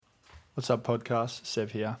What's up, podcast?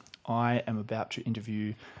 Sev here. I am about to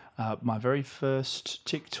interview my very first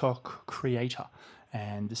TikTok creator,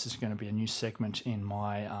 and this is going to be a new segment in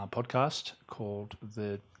my podcast called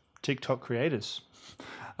the TikTok Creators.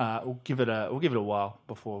 We'll give it a while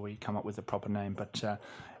before we come up with a proper name, but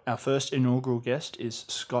our first inaugural guest is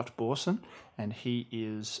Scott Borson, and he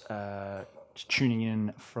is tuning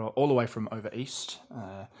in all the way from over east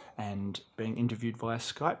and being interviewed via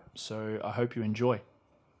Skype. So I hope you enjoy.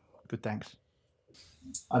 Good, thanks.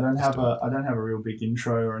 I don't have a real big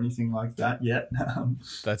intro or anything like that yet.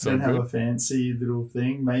 That's don't have good. a fancy little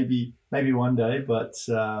thing. Maybe one day, but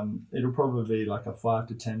it'll probably be like a 5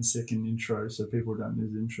 to 10 second intro, so people don't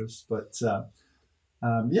lose interest. But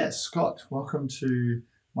Scott, welcome to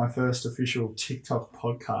my first official TikTok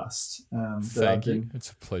podcast. Thank you.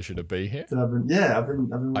 It's a pleasure to be here. I've been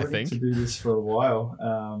wanting to do this for a while,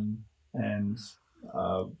 and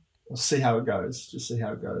we'll see how it goes. Just see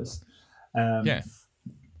how it goes.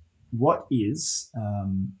 What is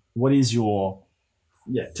your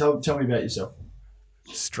tell me about yourself.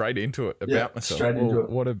 Straight into it about myself. Straight into it.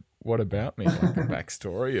 What about me? Like a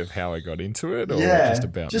backstory of how I got into it, or just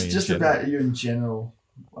about me? Just about you in general.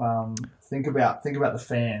 Think about the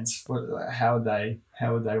fans. How would they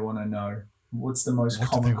want to know? What's the most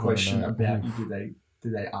common question about you? Do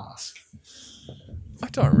they ask? I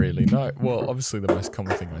don't really know. Well, obviously the most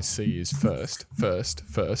common thing I see is first.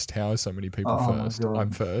 How are so many people first? I'm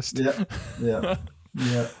first. Yeah.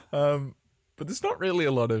 But there's not really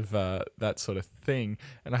a lot of that sort of thing,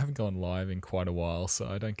 and I haven't gone live in quite a while, so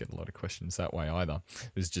I don't get a lot of questions that way either.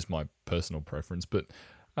 It's just my personal preference, but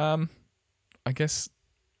I guess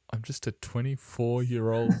I'm just a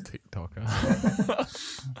 24-year-old TikToker.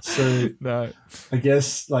 So no, I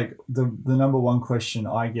guess like the number one question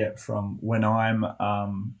I get from when I'm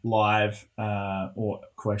live or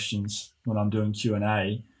questions when I'm doing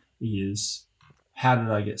Q&A is, how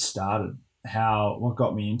did I get started? What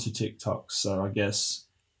got me into TikTok? So I guess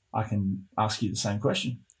I can ask you the same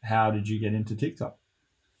question. How did you get into TikTok?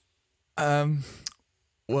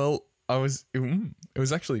 Well, it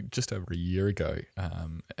was actually just over a year ago,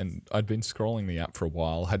 and I'd been scrolling the app for a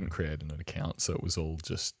while, hadn't created an account, so it was all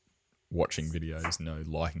just watching videos, no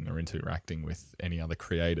liking or interacting with any other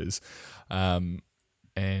creators. And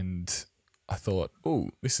I thought,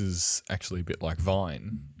 this is actually a bit like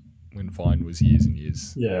Vine, when Vine was years and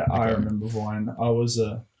years ago. I remember Vine. I was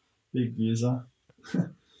a big user.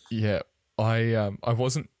 Yeah, I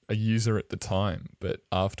wasn't a user at the time, but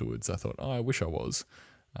afterwards I thought, I wish I was.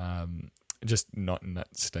 Just not in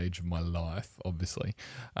that stage of my life, obviously.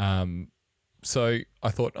 So I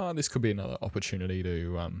thought, this could be another opportunity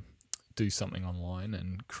to do something online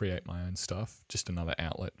and create my own stuff, just another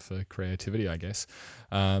outlet for creativity, I guess.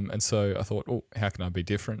 And so I thought, how can I be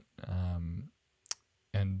different?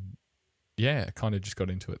 And yeah, I kind of just got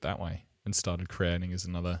into it that way and started creating as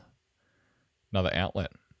another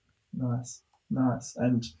outlet. Nice.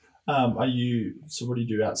 And what do you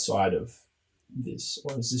do outside of this,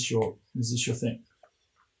 or is this your thing?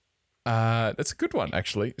 That's a good one,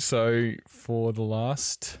 actually. So for the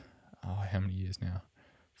last how many years now?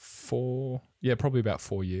 Probably about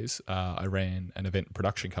 4 years. I ran an event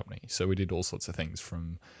production company, so we did all sorts of things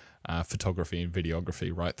from photography and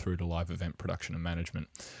videography right through to live event production and management.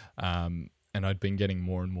 And I'd been getting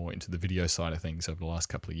more and more into the video side of things over the last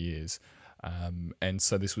couple of years. And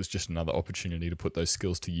so this was just another opportunity to put those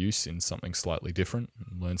skills to use in something slightly different,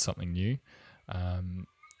 and learn something new.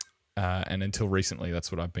 And until recently, that's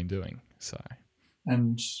what I've been doing. So,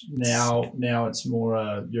 and now it's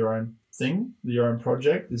more your own thing, your own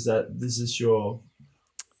project. Is this your,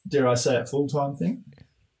 dare I say it, full-time thing?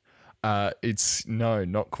 It's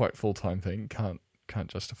not quite full-time thing. Can't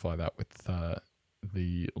justify that with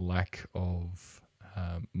the lack of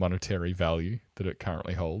monetary value that it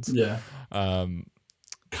currently holds. Yeah. Currently,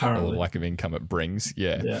 or the lack of income it brings.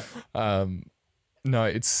 Yeah. No,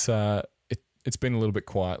 it's been a little bit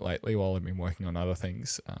quiet lately while I've been working on other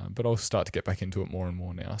things, but I'll start to get back into it more and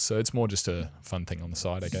more now. So it's more just a fun thing on the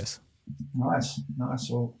side, I guess. Nice.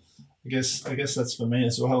 Well, I guess that's for me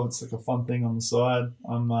as well. It's like a fun thing on the side.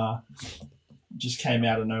 I'm just came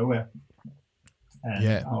out of nowhere, and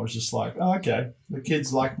I was just like, okay, the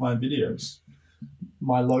kids like my videos.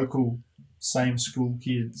 My local same school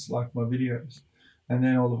kids like my videos, and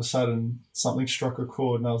then all of a sudden something struck a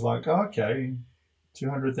chord, and I was like, okay.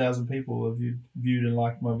 200,000 people have viewed and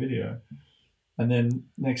liked my video, and then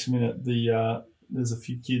next minute there's a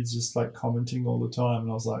few kids just like commenting all the time, and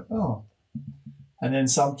I was like, and then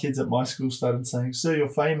some kids at my school started saying, "So you're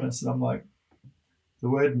famous," and I'm like, the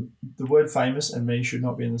word famous and me should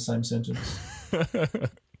not be in the same sentence.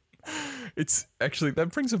 It's actually, that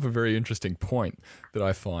brings up a very interesting point that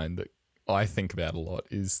I find that I think about a lot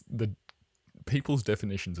is the people's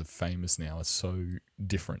definitions of famous now are so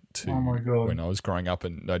different to Oh my God. when I was growing up,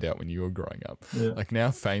 and no doubt when you were growing up. Yeah. Like now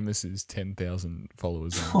famous is 10,000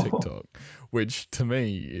 followers on TikTok, which to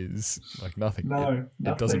me is like nothing. No,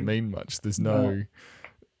 it doesn't mean much. There's nothing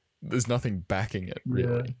backing it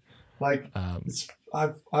really. Yeah. Like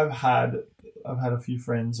I've had a few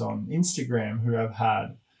friends on Instagram who have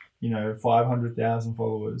had, 500,000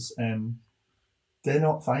 followers, and they're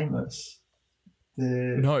not famous.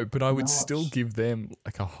 No, but I would not. still give them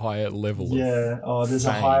like a higher level of there's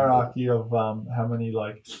fame. a hierarchy of how many,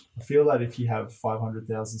 like, I feel that if you have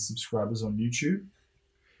 500,000 subscribers on YouTube,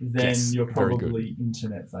 then you're probably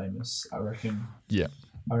internet famous, I reckon. Yeah.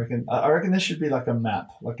 I reckon there should be like a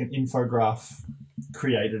map, like an infograph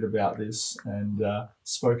created about this and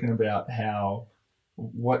spoken about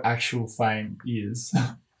what actual fame is.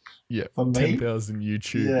 Yeah, for me, 10,000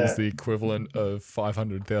 YouTube is the equivalent of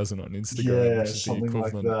 500,000 on Instagram, which is the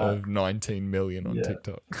equivalent of 19 million on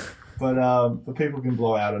TikTok. But people can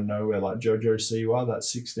blow out of nowhere, like Jojo Siwa, that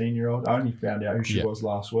 16-year-old. I only found out who she was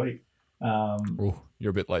last week.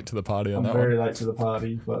 You're a bit late to the party on that one. one. I'm very late to the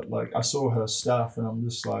party, but like I saw her stuff and I'm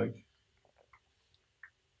just like,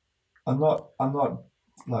 I'm not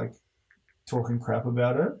like talking crap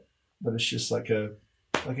about her, but it's just like a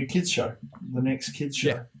kids show, the next kids show.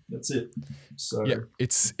 Yeah. That's it. So yeah,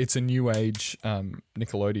 it's a new age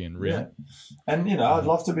Nickelodeon, really. Yeah. And I'd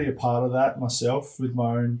love to be a part of that myself with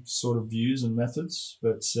my own sort of views and methods,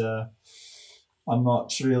 but I'm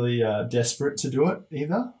not really desperate to do it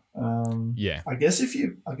either. I guess if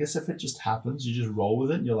it just happens, you just roll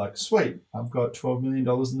with it. And you're like, sweet, I've got $12 million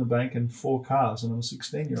in the bank and 4 cars, and I'm a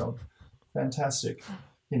 16-year-old. Fantastic.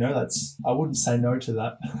 I wouldn't say no to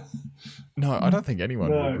that. No, I don't think anyone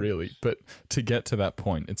would really. But to get to that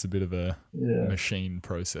point, it's a bit of a machine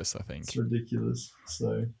process, I think. It's ridiculous.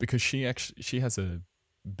 So because she has a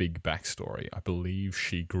big backstory. I believe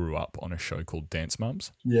she grew up on a show called Dance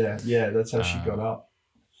Mums. Yeah, that's how she got up.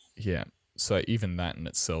 Yeah. So even that in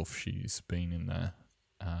itself, she's been in the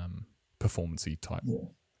performance-y type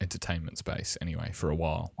entertainment space anyway for a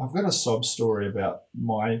while. I've got a sob story about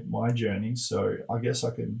my journey, so I guess I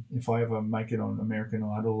can, if I ever make it on American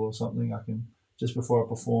Idol or something, I can, just before I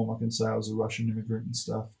perform, I can say I was a Russian immigrant and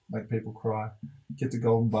stuff, make people cry, get the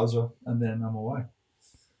golden buzzer, and then I'm away.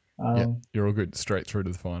 You're all good, straight through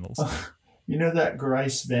to the finals. You know that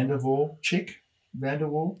Grace Vanderwall chick?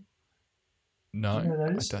 Vanderwall? No, I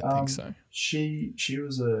don't think so. She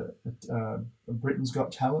was a Britain's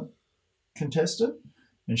Got Talent contestant,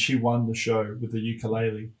 and she won the show with the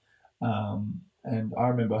ukulele. And I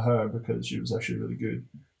remember her because she was actually really good.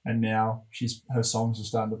 And now her songs are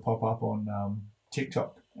starting to pop up on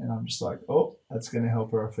TikTok, and I'm just like, oh, that's going to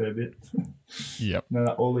help her a fair bit. Yep.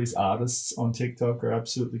 All these artists on TikTok are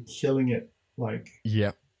absolutely killing it.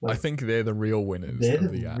 I think they're the real winners. They're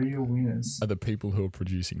the real winners. Are the people who are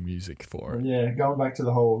producing music for it. Yeah, going back to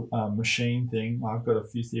the whole machine thing, I've got a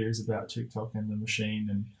few theories about TikTok and the machine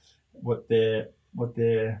and what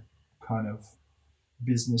their kind of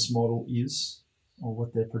business model is, or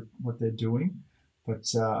what they're doing.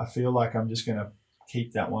 But I feel like I'm just going to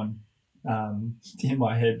keep that one in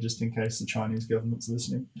my head just in case the Chinese government's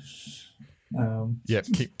listening.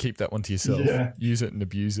 Keep that one to yourself. Yeah. Use it and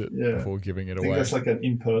abuse it before giving it away. I think that's like an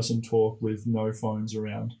in-person talk with no phones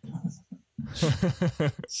around.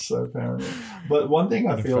 So paranoid. But one thing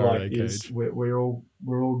I feel like is we're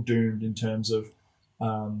all doomed in terms of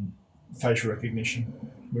facial recognition.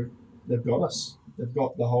 They've got us. They've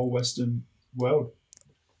got the whole Western world.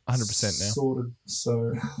 100% now. Sorted.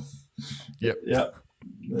 So. Yep. Yeah.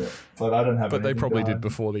 But I don't have. But they probably did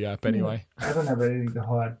before the app anyway. I don't have anything to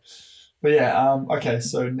hide. But okay,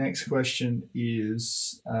 so next question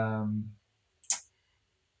is,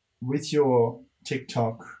 with your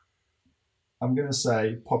TikTok, I'm going to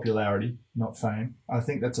say popularity, not fame. I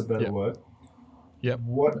think that's a better word. Yep.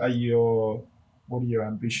 What are your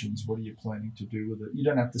ambitions? What are you planning to do with it? You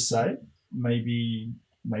don't have to say. Maybe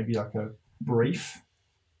like a brief.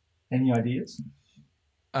 Any ideas?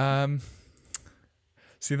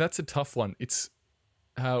 See, that's a tough one. It's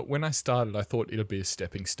when I started, I thought it'd be a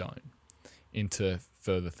stepping stone into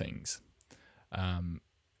further things. And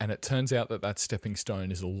it turns out that stepping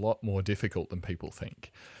stone is a lot more difficult than people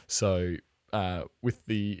think. So with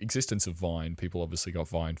the existence of Vine, people obviously got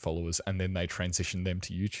Vine followers, and then they transitioned them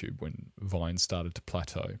to YouTube when Vine started to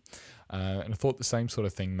plateau. And I thought the same sort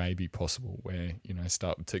of thing may be possible, where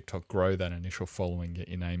start with TikTok, grow that initial following, get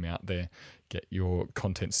your name out there, get your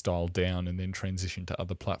content style down, and then transition to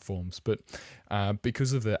other platforms. But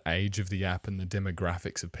because of the age of the app and the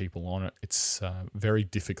demographics of people on it, it's very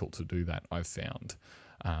difficult to do that, I've found.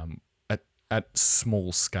 At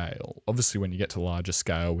small scale. Obviously, when you get to larger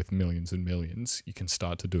scale with millions and millions, you can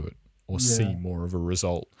start to do it or see more of a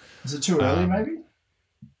result. Is it too early, maybe?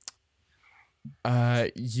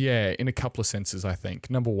 Yeah, in a couple of senses, I think.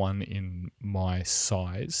 Number one, in my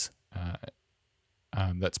size,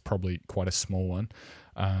 that's probably quite a small one.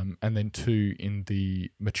 And then two, in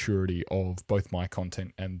the maturity of both my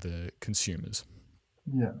content and the consumers.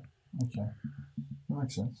 Yeah, okay. That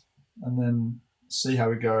makes sense. And then see how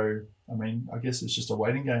we go. I mean, I guess it's just a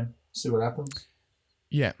waiting game. See what happens.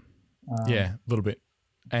 Yeah, a little bit.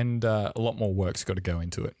 And a lot more work's got to go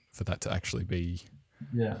into it for that to actually be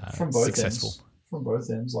from both successful. Ends. From both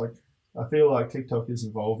ends. Like, I feel like TikTok is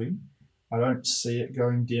evolving. I don't see it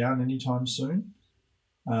going down anytime soon.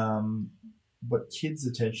 But kids'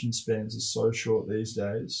 attention spans are so short these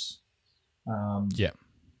days. They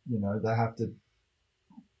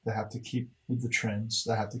have to keep with the trends.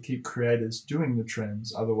 They have to keep creators doing the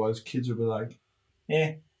trends. Otherwise, kids will be like,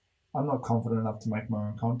 I'm not confident enough to make my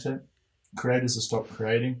own content. Creators will stop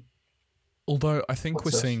creating. Although I think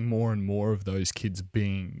we're seeing more and more of those kids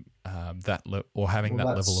being having that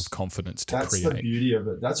level of confidence to create. That's the beauty of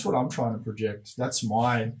it. That's what I'm trying to project. That's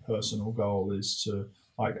my personal goal, is to,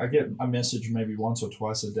 like, I get a message maybe once or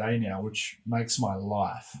twice a day now, which makes my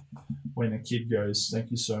life. When a kid goes,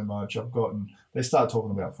 "Thank you so much. They start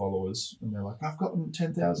talking about followers, and they're like, "I've gotten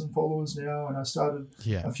 10,000 followers now, and I started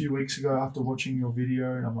a few weeks ago after watching your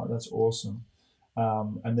video," and I'm like, "That's awesome."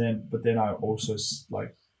 But then I also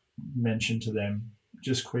mention to them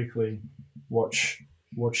just quickly, watch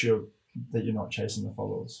that you're not chasing the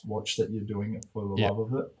followers. Watch that you're doing it for the love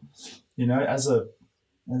of it. As a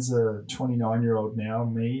 29-year-old now,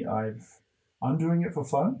 I'm doing it for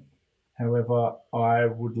fun. However, I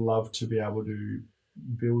would love to be able to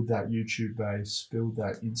build that YouTube base, build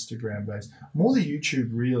that Instagram base. More the YouTube,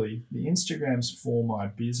 really. The Instagram's for my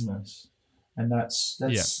business, and that's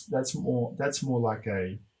more like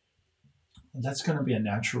that's going to be a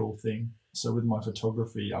natural thing. So with my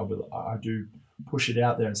photography, I do push it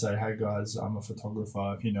out there and say, "Hey guys, I'm a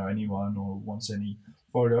photographer. If you know anyone or wants any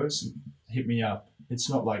photos, hit me up." It's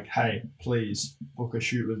not like, "Hey, please book a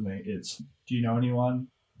shoot with me." It's, "Do you know anyone?"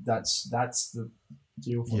 That's the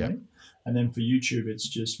deal for me. And then for YouTube, it's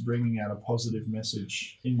just bringing out a positive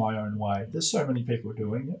message in my own way. There's so many people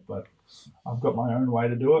doing it, but I've got my own way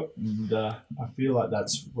to do it, and I feel like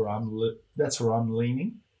that's where I'm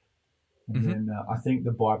leaning. And then I think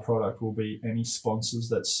the byproduct will be any sponsors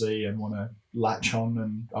that see and want to latch on,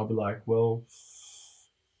 and I'll be like, well,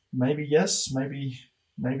 maybe yes, maybe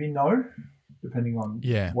no, depending on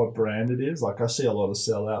what brand it is. Like, I see a lot of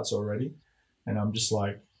sellouts already, and I'm just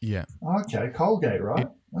like, okay, Colgate, right?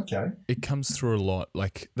 Okay. It comes through a lot.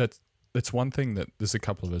 Like, that's one thing that there's a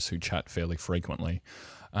couple of us who chat fairly frequently.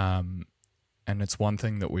 And it's one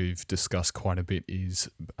thing that we've discussed quite a bit is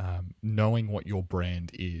knowing what your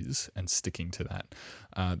brand is and sticking to that.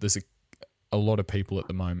 There's a lot of people at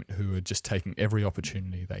the moment who are just taking every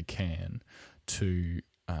opportunity they can to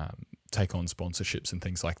take on sponsorships and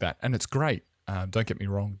things like that. And it's great. Don't get me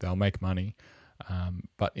wrong, they'll make money.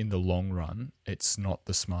 But in the long run, it's not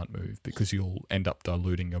the smart move, because you'll end up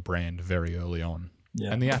diluting your brand very early on.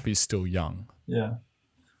 Yeah. And the app is still young. Yeah.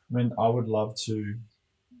 I mean, I would love to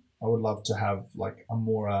have like a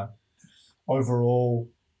more overall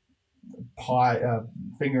pie,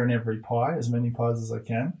 finger in every pie, as many pies as I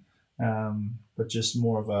can, but just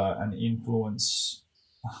more of an influence.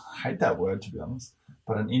 I hate that word, to be honest,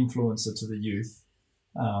 but an influencer to the youth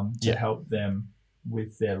to help them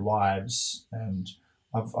with their lives. And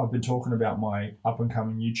I've been talking about my up and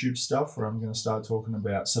coming YouTube stuff, where I'm going to start talking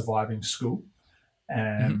about surviving school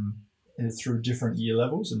and through different year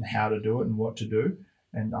levels and how to do it and what to do.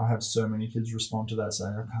 And I have so many kids respond to that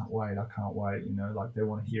saying, I can't wait, like they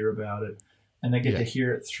want to hear about it. And they get to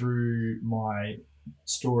hear it through my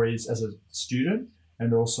stories as a student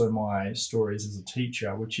and also my stories as a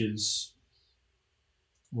teacher, which is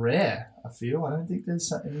rare, I feel. I don't think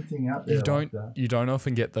there's anything out there like that. You don't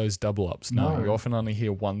often get those double ups. No, you often only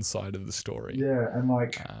hear one side of the story. Yeah, and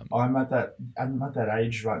like I'm at that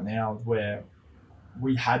age right now where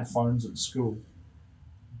we had phones at school.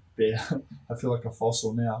 I feel like a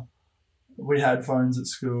fossil now. We had phones at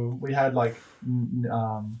school. We had like,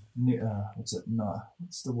 what's it? No,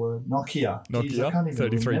 what's the word? Nokia. Jeez, I can't even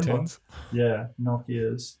 3310s. Yeah,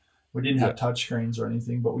 Nokias. We didn't have touchscreens or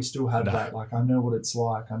anything, but we still had that. Like, I know what it's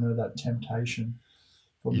like. I know that temptation.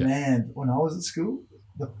 But man, when I was at school,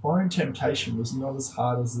 the phone temptation was not as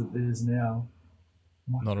hard as it is now.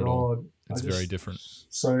 Not at all. It's very different.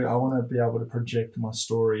 So I want to be able to project my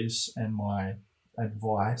stories and my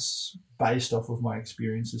advice based off of my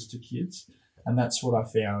experiences to kids. And that's what I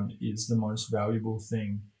found is the most valuable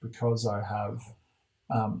thing, because I have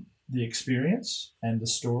the experience and the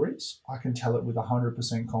stories. I can tell it with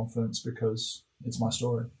 100% confidence because it's my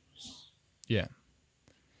story. Yeah.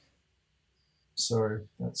 So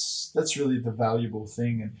that's really the valuable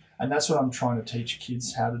thing. And that's what I'm trying to teach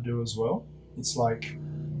kids how to do as well. It's like,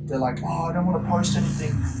 they're like, oh, I don't want to post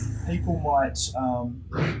anything. People might,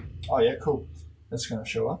 oh yeah, cool. That's going to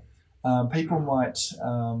show up. People might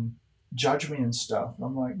judge me and stuff. And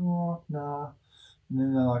I'm like, oh, nah. And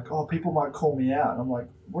then they're like, oh, people might call me out. And I'm like,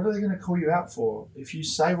 what are they going to call you out for? If you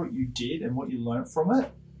say what you did and what you learned from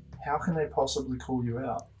it, how can they possibly call you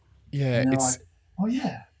out? Yeah, it's like, oh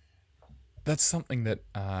yeah. That's something that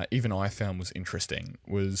even I found was interesting,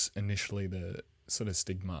 was initially the sort of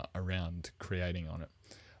stigma around creating on it.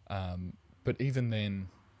 But even then,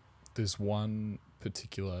 there's one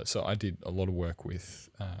particular... So I did a lot of work with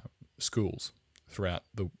schools throughout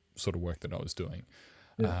the sort of work that I was doing.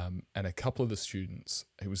 Yeah. And a couple of the students,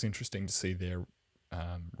 it was interesting to see their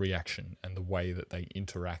reaction and the way that they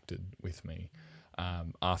interacted with me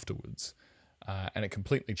afterwards. And it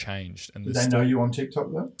completely changed. And did they know you on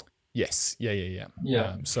TikTok though? Yes.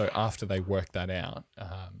 Yeah. So after they worked that out,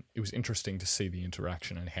 it was interesting to see the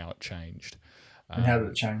interaction and how it changed. And how did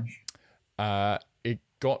it change? It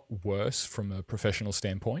got worse from a professional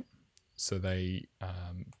standpoint. So they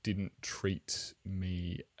didn't treat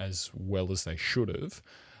me as well as they should have.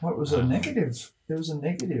 Well, it was a negative. There was a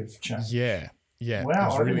negative change. Yeah.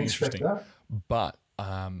 Wow, I didn't expect that. But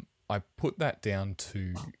I put that down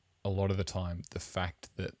to, a lot of the time, the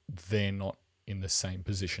fact that they're not in the same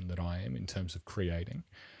position that I am in terms of creating.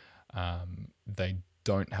 They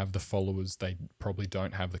don't have the followers. They probably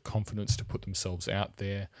don't have the confidence to put themselves out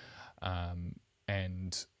there.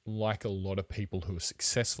 And like a lot of people who are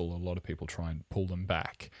successful, a lot of people try and pull them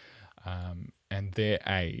back. And their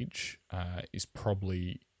age is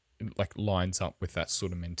probably like lines up with that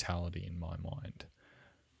sort of mentality in my mind.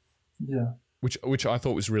 Yeah. Which I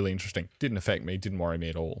thought was really interesting. Didn't affect me, didn't worry me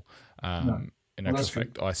at all. No. In actual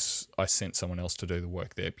fact, I sent someone else to do the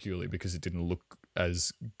work there purely because it didn't look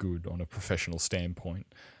as good on a professional standpoint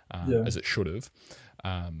as it should have,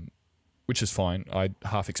 which is fine. I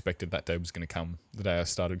half expected that day was going to come, the day I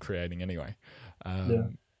started creating anyway.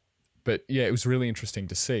 But yeah, it was really interesting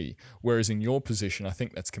to see. Whereas in your position, I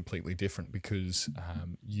think that's completely different because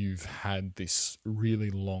you've had this really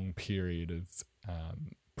long period of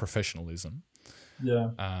professionalism.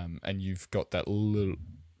 Yeah. And you've got that little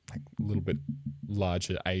bit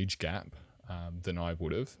larger age gap than I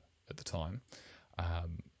would have at the time.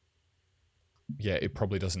 It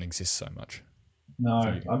probably doesn't exist so much. No,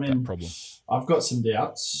 I mean, I've got some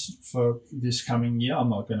doubts for this coming year. I'm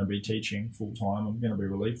not going to be teaching full time. I'm going to be a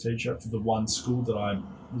relief teacher for the one school that I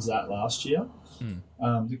was at last year.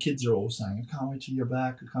 The kids are all saying, I can't wait till you're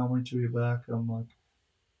back. I can't wait till you're back. I'm like,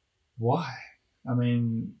 why? I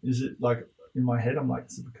mean, is it like in my head, I'm like,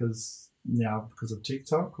 is it because of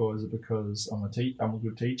TikTok, or is it because I'm a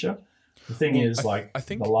good teacher? The thing is, I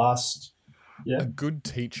think a good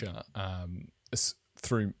teacher,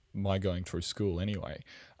 through my going through school anyway,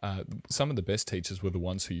 some of the best teachers were the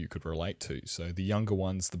ones who you could relate to. So the younger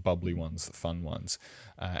ones, the bubbly ones, the fun ones,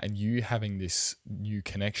 and you having this new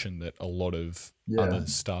connection that a lot of other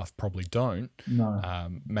staff probably don't,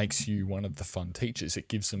 makes you one of the fun teachers. It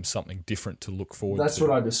gives them something different to look forward to. That's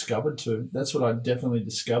what I discovered too. That's what I definitely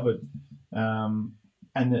discovered.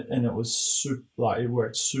 And it was it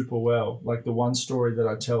worked super well. Like the one story that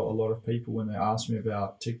I tell a lot of people when they ask me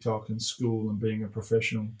about TikTok and school and being a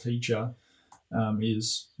professional teacher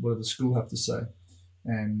is, what does the school have to say?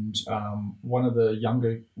 And one of the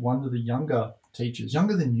younger teachers,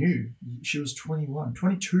 younger than you, she was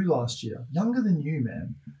 22 last year, younger than you,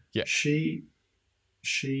 man. Yeah. She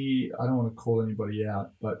I don't want to call anybody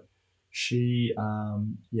out, but she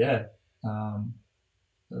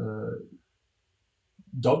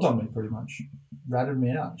dobbed on me pretty much, ratted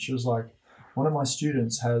me out. She was like, one of my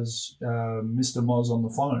students has Mr. Moz on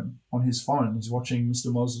his phone. He's watching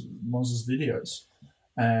Mr. Moz's videos.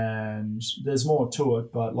 And there's more to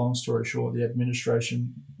it, but long story short, the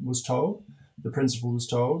administration was told, the principal was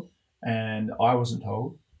told, and I wasn't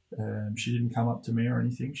told. She didn't come up to me or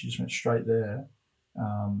anything. She just went straight there.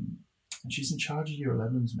 And she's in charge of year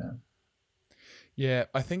 11s, man. Yeah,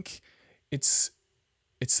 I think it's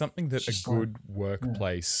something that a good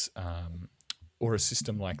workplace or a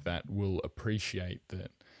system like that will appreciate,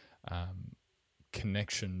 that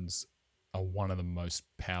connections are one of the most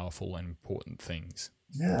powerful and important things.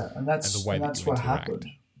 Yeah, and that's what happened.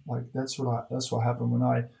 Like that's what happened when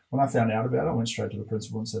I found out about it. I went straight to the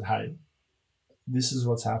principal and said, "Hey, this is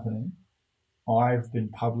what's happening. I've been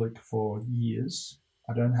public for years.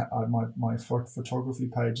 I don't have my photography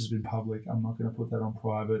page has been public. I'm not going to put that on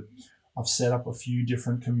private. I've set up a few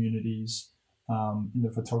different communities in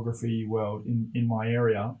the photography world in my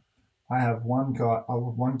area. I have one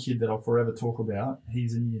kid that I'll forever talk about.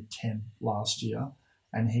 He's in year 10 last year,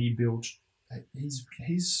 and he's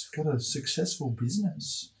got a successful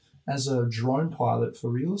business as a drone pilot for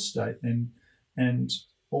real estate, and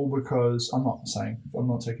all because I'm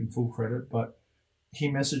not taking full credit, but he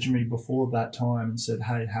messaged me before that time and said,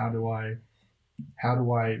 "Hey, how do I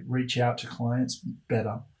reach out to clients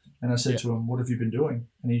better?" And I said to him, "What have you been doing?"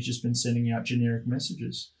 And he's just been sending out generic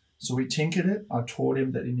messages. So we tinkered it. I taught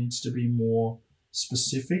him that he needs to be more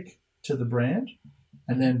specific to the brand.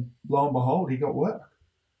 And then lo and behold, he got work.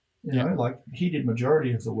 You know, like he did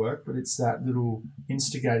majority of the work, but it's that little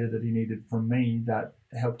instigator that he needed from me that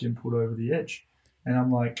helped him put over the edge. And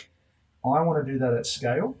I'm like, I want to do that at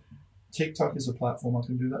scale. TikTok is a platform I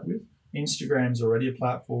can do that with. Instagram's already a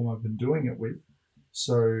platform I've been doing it with.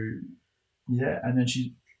 So yeah, and then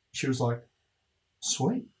she was like,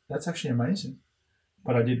 "Sweet, that's actually amazing."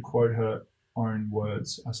 But I did quote her own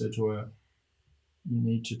words. I said to her, "You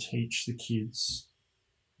need to teach the kids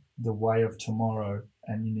the way of tomorrow,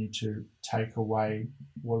 and you need to take away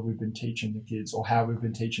what we've been teaching the kids, or how we've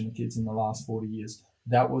been teaching the kids in the last 40 years."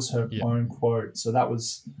 That was her own quote. So I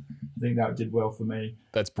think that did well for me.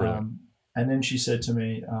 That's brilliant. And then she said to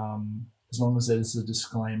me, "As long as there's a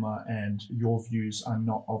disclaimer and your views are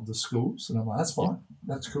not of the schools." And I'm like, "That's fine.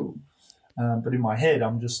 That's cool." But in my head,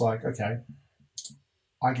 I'm just like, okay,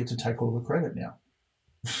 I get to take all the credit now.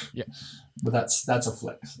 Yeah. But that's a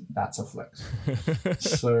flex. That's a flex.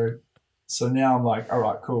 So now I'm like, all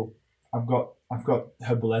right, cool. I've got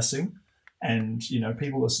her blessing, and you know,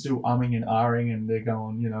 people are still umming and ahhing, and they're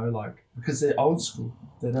going, you know, like, because they're old school,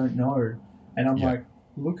 they don't know. And I'm like,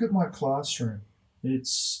 look at my classroom.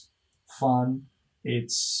 It's fun.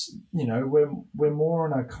 It's, you know, we're more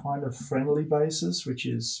on a kind of friendly basis, which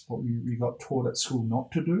is what we got taught at school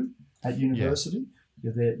not to do at university.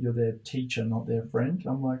 You're their teacher, not their friend.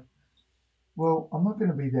 I'm like, well, I'm not going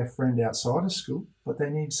to be their friend outside of school, but they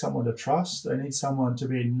need someone to trust. They need someone to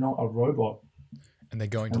be not a robot. And they're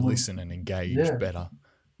going to listen and engage better.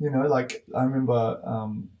 You know, like I remember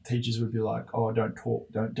teachers would be like, "Oh, don't talk,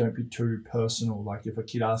 don't be too personal. Like if a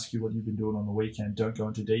kid asks you what you've been doing on the weekend, don't go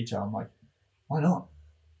into detail." I'm like, why not?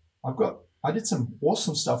 I did some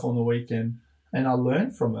awesome stuff on the weekend, and I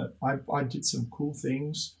learned from it. I did some cool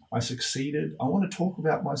things. I succeeded. I want to talk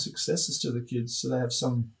about my successes to the kids so they have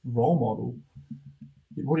some role model.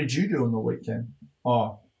 What did you do on the weekend?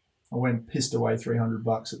 Oh, I went and pissed away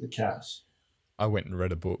 $300 at the cash. I went and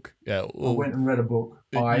read a book. Yeah, I went and read a book.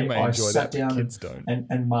 I sat down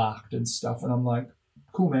and marked and stuff. And I'm like,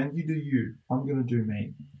 cool, man, you do you. I'm going to do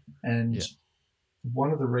me. And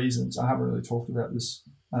one of the reasons, I haven't really talked about this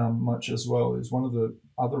much as well, is one of the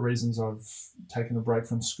other reasons I've taken a break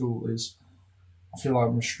from school is I feel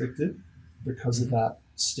I'm restricted because of that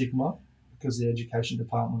stigma, because the education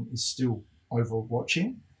department is still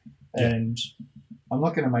overwatching. And I'm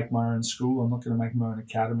not going to make my own school. I'm not going to make my own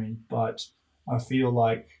academy, but I feel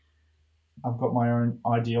like I've got my own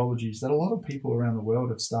ideologies that a lot of people around the world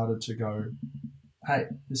have started to go, hey,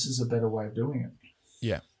 this is a better way of doing it.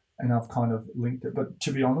 Yeah. And I've kind of linked it. But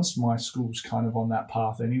to be honest, my school's kind of on that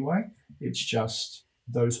path anyway. It's just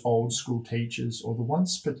those old school teachers, or the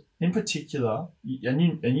ones in particular,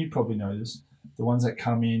 and you probably know this, the ones that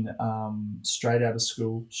come in straight out of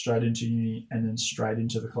school, straight into uni, and then straight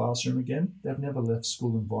into the classroom again. They've never left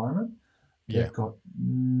school environment. They've got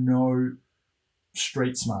no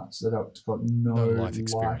street smarts. They've got no life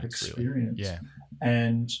experience. Really. Yeah.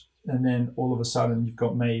 And then all of a sudden you've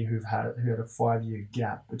got me who had a 5-year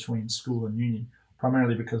gap between school and uni,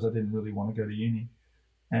 primarily because I didn't really want to go to uni.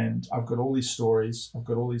 And I've got all these stories, I've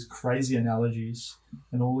got all these crazy analogies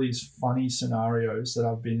and all these funny scenarios that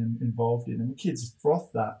I've been involved in. And the kids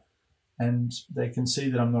froth that. And they can see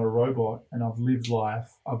that I'm not a robot, and I've lived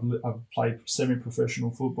life. I've played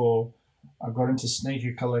semi-professional football. I got into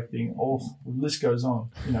sneaker collecting. The list goes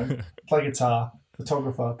on. You know, play guitar,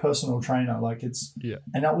 photographer, personal trainer. Like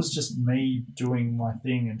and that was just me doing my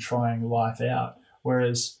thing and trying life out.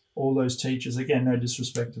 Whereas all those teachers, again, no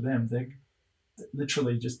disrespect to them, they're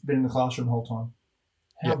literally just been in the classroom the whole time.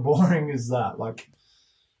 How boring is that? Like,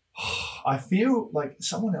 I feel like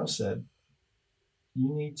someone else said,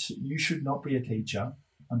 you should not be a teacher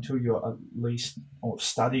until you're at least, or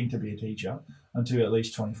studying to be a teacher until you're at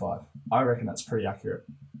least 25. I reckon that's pretty accurate.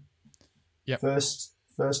 Yep. First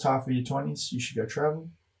half of your 20s, you should go travel.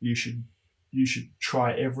 You should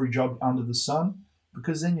try every job under the sun,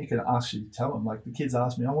 because then you can actually tell them. Like, the kids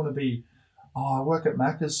ask me, I work at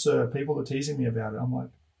Macca's, sir. People are teasing me about it. I'm like,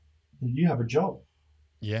 you have a job.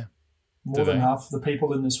 Yeah. More than half the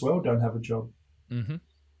people in this world don't have a job. Mm-hmm.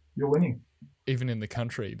 You're winning. Even in the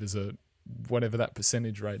country, there's whatever that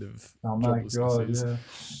percentage rate of joblessness is. Yeah.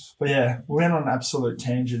 But yeah, we went on an absolute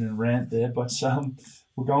tangent and rant there. But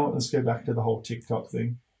let's go back to the whole TikTok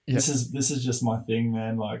thing. Yep. This is just my thing,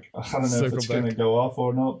 man. Like, I don't know if it's going to go off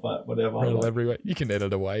or not, but whatever. Roll everywhere. You can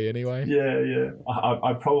edit away anyway. Yeah.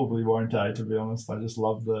 I probably won't, to be honest. I just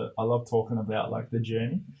love talking about like the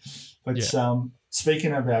journey. But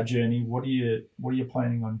speaking of our journey, what are you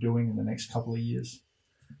planning on doing in the next couple of years?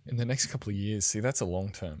 In the next couple of years, see, that's a long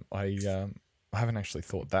term. I haven't actually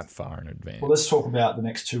thought that far in advance. Well, let's talk about the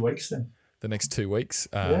next 2 weeks then. The next 2 weeks.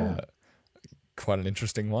 Quite an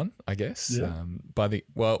interesting one, I guess. Yeah.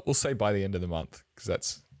 We'll say by the end of the month, because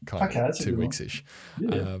that's kind of 2 weeks-ish.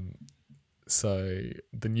 Yeah. So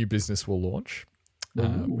the new business will launch,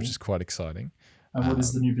 which is quite exciting. And what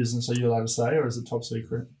is the new business? Are you allowed to say, or is it top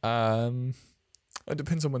secret? It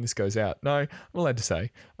depends on when this goes out. No, I'm allowed to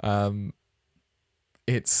say.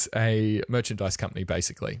 It's a merchandise company,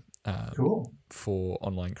 basically. Cool. For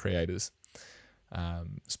online creators.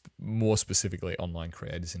 More specifically, online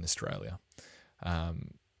creators in Australia.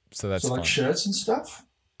 So that's like fun. Shirts and stuff?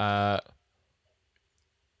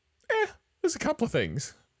 There's a couple of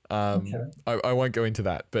things. Okay. I won't go into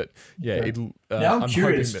that, but yeah, okay. it'll. Now I'm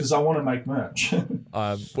curious because I want to make merch.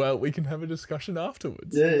 Well, we can have a discussion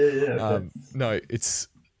afterwards. Yeah. Okay. No, it's.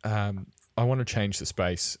 I want to change the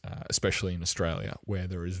space, especially in Australia, where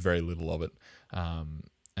there is very little of it,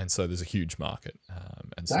 and so there's a huge market.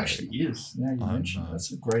 And it actually is. Now you mention it,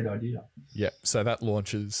 that's a great idea. Yeah, so that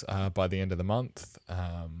launches by the end of the month.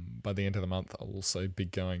 By the end of the month, I'll also be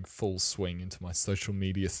going full swing into my social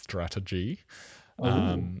media strategy.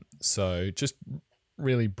 So just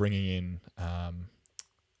really bringing in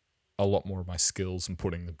a lot more of my skills and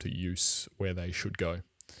putting them to use where they should go,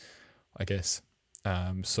 I guess.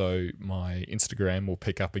 So my Instagram will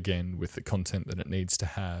pick up again with the content that it needs to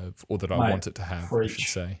have, or that I want it to have, I should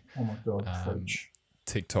say. Oh my God, preach.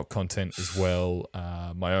 TikTok content as well.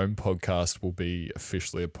 My own podcast will be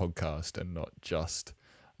officially a podcast and not just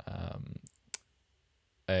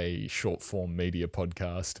a short form media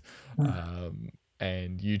podcast.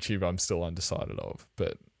 And YouTube I'm still undecided of,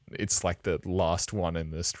 but it's like the last one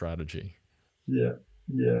in the strategy. Yeah.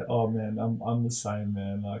 Oh man, I'm the same,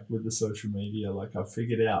 man. Like with the social media, like I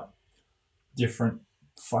figured out different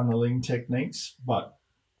funneling techniques, but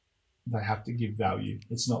they have to give value.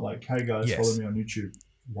 It's not like, hey guys, follow me on YouTube.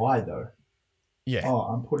 Why though? Yeah. Oh,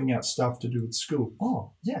 I'm putting out stuff to do with school.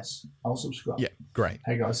 Oh, yes, I'll subscribe. Yeah, great.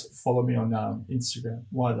 Hey guys, follow me on Instagram.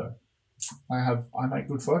 Why though? I make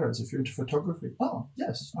good photos. If you're into photography, oh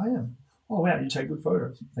yes, I am. Oh wow, you take good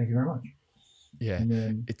photos. Thank you very much. Yeah,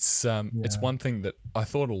 then, it's one thing that I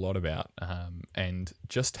thought a lot about, and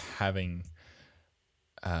just having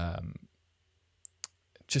a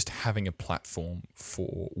platform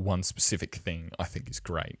for one specific thing, I think is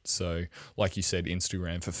great. So, like you said,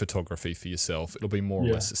 Instagram for photography for yourself, it'll be more or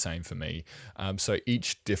less the same for me. So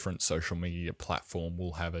each different social media platform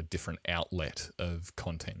will have a different outlet of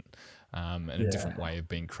content. And a different way of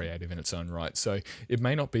being creative in its own right. So it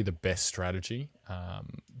may not be the best strategy,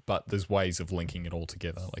 but there's ways of linking it all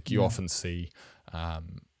together. Like you often see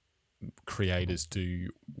creators do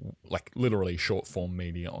like literally short form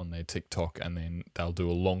media on their TikTok, and then they'll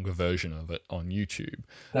do a longer version of it on YouTube.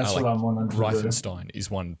 That's what I'm wanting to do. Reifenstein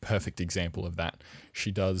is one perfect example of that.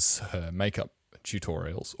 She does her makeup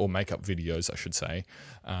tutorials, or makeup videos I should say,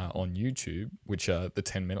 on YouTube, which are the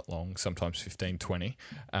 10-minute long, sometimes 15, 20,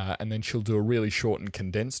 and then she'll do a really short and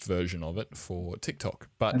condensed version of it for TikTok,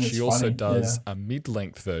 but she also does a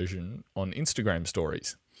mid-length version on Instagram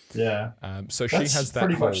stories. So she has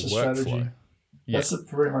that whole workflow. That's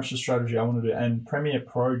pretty much the strategy I want to do. And Premiere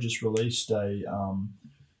Pro just released a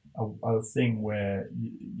thing where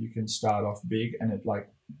you can start off big and it like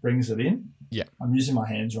brings it in. Yeah, I'm using my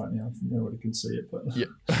hands right now. Nobody can see it, but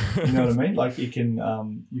you know what I mean. Like you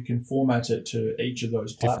can format it to each of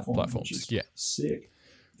those platforms. Which is sick.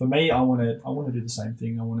 For me, I want to do the same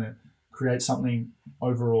thing. I want to create something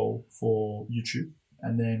overall for YouTube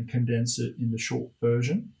and then condense it in the short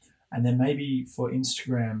version. and then maybe for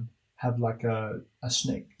Instagram have like a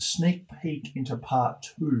sneak peek into part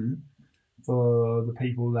 2 for the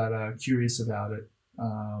people that are curious about it,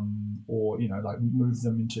 or like move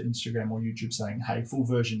them into Instagram or YouTube saying, hey, full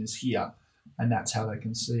version is here, and that's how they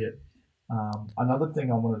can see it. Another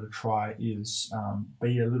thing I wanted to try is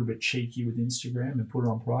be a little bit cheeky with Instagram and put it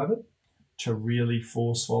on private to really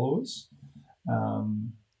force followers.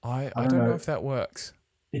 I don't know if that works.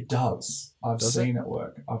 It does. I've seen it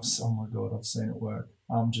work. Oh my God, I've seen it work.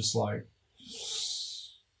 I'm just like,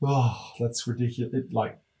 oh, that's ridiculous.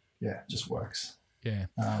 It just works. Yeah.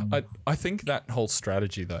 I think that whole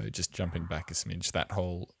strategy, though, just jumping back a smidge, that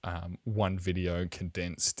whole one video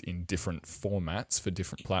condensed in different formats for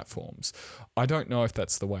different platforms, I don't know if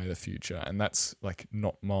that's the way of the future. And that's like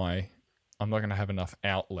I'm not going to have enough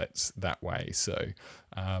outlets that way. So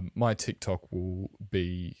my TikTok will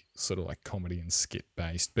be sort of like comedy and skit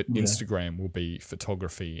based, but Instagram will be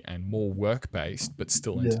photography and more work based, but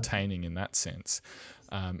still entertaining in that sense.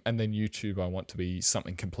 And then YouTube, I want to be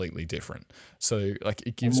something completely different. So like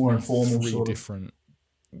it gives me 3 different.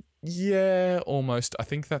 Yeah, almost. I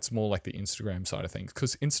think that's more like the Instagram side of things,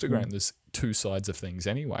 because Instagram, there's 2 sides of things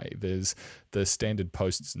anyway. There's the standard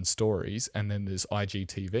posts and stories, and then there's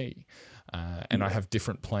IGTV. And I have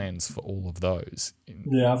different plans for all of those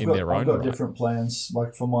I've got different plans.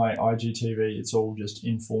 Like for my IGTV, it's all just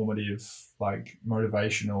informative, like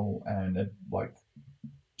motivational and like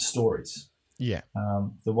stories. Yeah.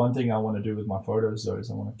 The one thing I want to do with my photos, though, is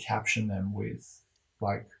I want to caption them with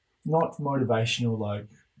like not motivational, like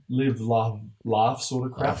live, love, laugh sort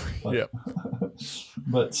of crap.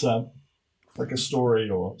 But like a story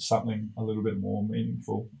or something a little bit more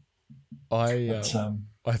meaningful.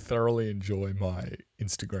 I thoroughly enjoy my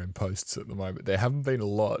Instagram posts at the moment. There haven't been a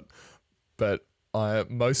lot, but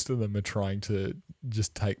most of them are trying to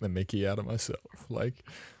just take the mickey out of myself. Like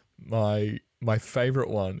my favorite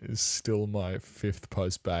one is still my 5th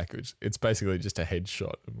post back, which it's basically just a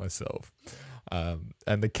headshot of myself.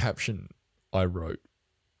 And the caption I wrote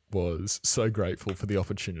was, so grateful for the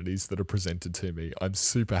opportunities that are presented to me. I'm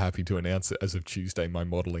super happy to announce that as of Tuesday, my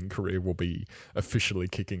modelling career will be officially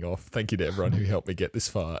kicking off. Thank you to everyone who helped me get this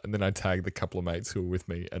far. And then I tagged a couple of mates who were with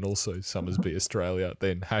me, and also Summersby Australia,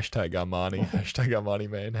 then hashtag Armani, hashtag Armani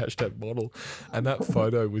man, hashtag model. And that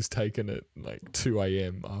photo was taken at like 2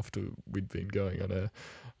 a.m. after we'd been going on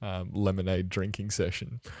a lemonade drinking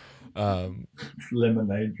session.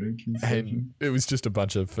 Lemonade drinking session. And it was just a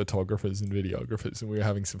bunch of photographers and videographers, and we were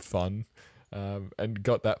having some fun, and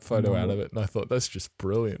got that photo out of it. And I thought, that's just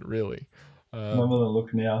brilliant, really. I'm gonna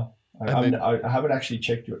look now. I haven't actually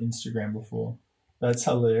checked your Instagram before. That's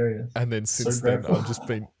hilarious. And then since then, I've just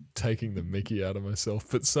been taking the mickey out of myself.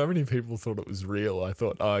 But so many people thought it was real. I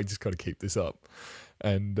thought, I just got to keep this up.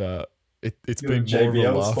 And it's been more of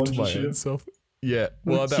a laugh to my own self. Yeah,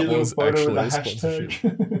 well, that was actually a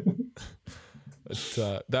sponsorship.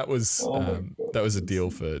 But that was a deal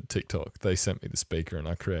for TikTok. They sent me the speaker, and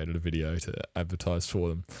I created a video to advertise for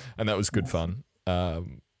them, and that was good fun.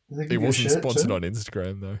 It wasn't sponsored on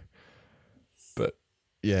Instagram though, but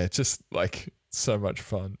yeah, just like so much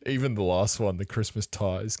fun. Even the last one, the Christmas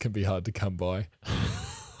ties, can be hard to come by.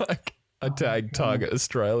 Like I tagged Target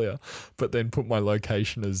Australia, but then put my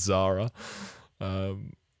location as Zara.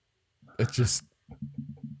 It just.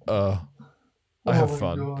 I have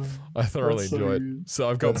fun. God. I thoroughly enjoy it. So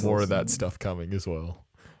I've got more of that stuff coming as well.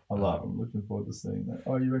 I'm looking forward to seeing that.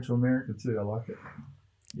 Oh, you went to America too. I like it.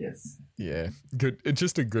 Yes. Yeah. Good. It's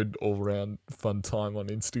just a good all-round fun time on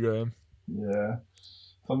Instagram. Yeah.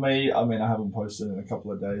 For me, I mean, I haven't posted in a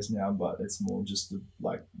couple of days now, but it's more just the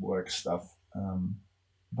like work stuff.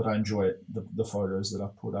 But I enjoy it, the photos that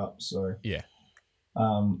I've put up. So yeah.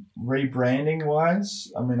 Rebranding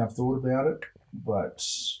wise, I mean, I've thought about it, but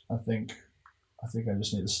I think I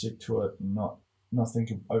just need to stick to it and not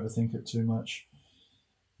overthink it too much.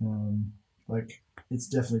 Like it's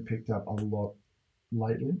definitely picked up a lot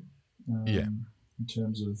lately. In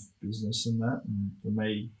terms of business and that. And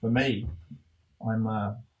for me, I'm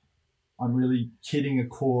really striking a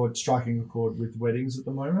chord with weddings at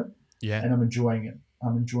the moment. Yeah. And I'm enjoying it.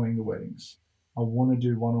 I'm enjoying the weddings. I want to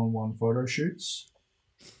do one-on-one photo shoots,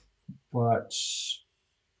 but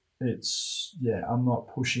I'm not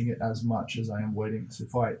pushing it as much as I am weddings.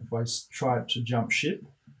 If I try to jump ship,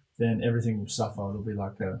 then everything will suffer. It'll be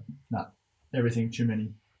like everything too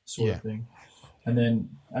many sort of thing. And then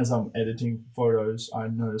as I'm editing photos, I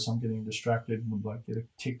notice I'm getting distracted and like get a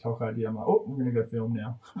TikTok idea. I'm like, oh, we're going to go film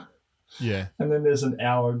now. Yeah. And then there's an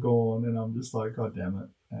hour gone and I'm just like, God damn it.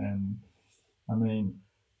 And I mean,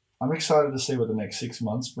 I'm excited to see what the next 6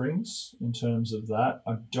 months brings in terms of that.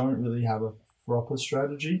 I don't really have a proper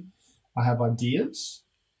strategy. I have ideas,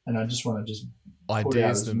 and I just want to just put out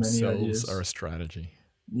Ideas as many themselves ideas. are a strategy.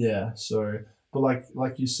 Yeah. So, but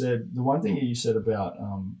like you said, the one thing you said about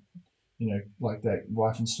like that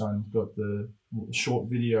Weifenstein got the short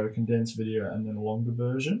video, condensed video, and then a longer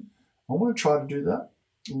version. I want to try to do that.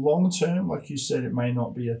 Long term, like you said, it may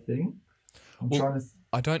not be a thing. I'm trying to.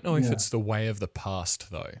 I don't know if it's the way of the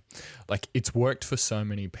past, though. Like, it's worked for so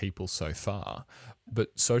many people so far,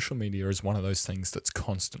 but social media is one of those things that's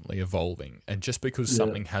constantly evolving. And just because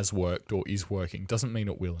something has worked or is working doesn't mean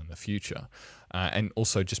it will in the future. And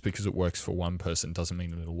also, just because it works for one person doesn't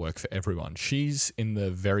mean that it'll work for everyone. She's in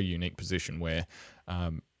the very unique position where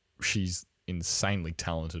she's insanely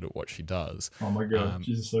talented at what she does. Oh my God,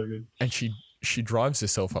 she's so good. And she drives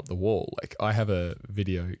herself up the wall. Like, I have a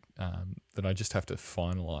video that I just have to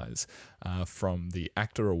finalize from the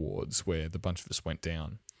Actor Awards where the bunch of us went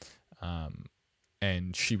down,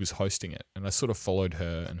 and she was hosting it. And I sort of followed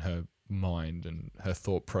her and her mind and her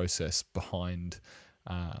thought process behind,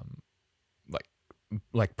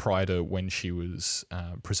 like prior to when she was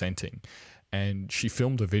presenting. And she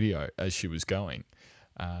filmed a video as she was going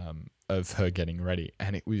of her getting ready,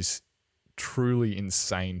 and it was truly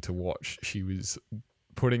insane to watch. She was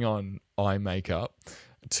putting on eye makeup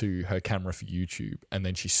to her camera for YouTube, and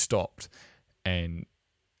then she stopped and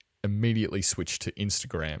immediately switched to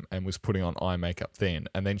Instagram and was putting on eye makeup then,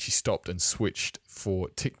 and then she stopped and switched for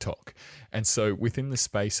TikTok. And so within the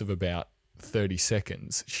space of about 30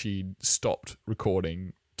 seconds, she stopped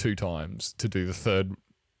recording 2 times to do the third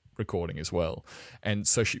recording as well. And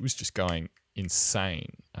so she was just going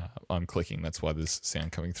insane. I'm clicking, that's why there's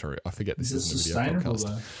sound coming through. I forget this isn't a video podcast.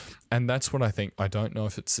 Though? And that's what I think. I don't know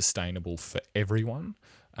if it's sustainable for everyone.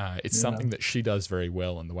 It's something that she does very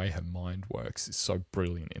well, and the way her mind works is so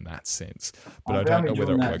brilliant in that sense. But I don't know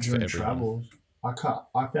whether it works for everyone. Travel.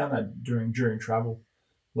 I found that during travel.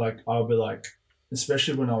 Like, I'll be like,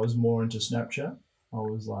 especially when I was more into Snapchat, I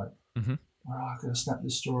was like, I gotta snap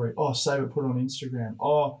this story. Oh, save it, put it on Instagram.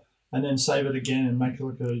 Oh, and then save it again and make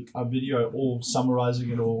like a video all summarizing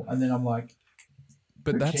it all. And then I'm like,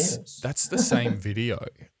 but that's the same video.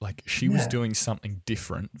 Like, she was doing something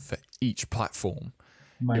different for each platform.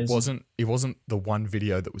 Amazing. It wasn't the one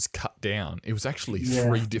video that was cut down. It was actually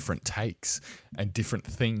 3 different takes and different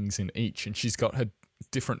things in each. And she's got her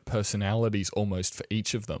different personalities almost for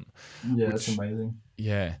each of them. Yeah, that's amazing.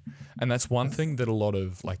 Yeah. And that's one thing that a lot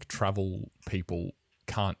of like travel people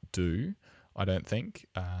can't do, I don't think.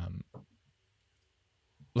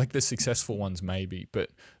 Like the successful ones maybe,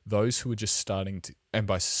 but those who are just starting to, and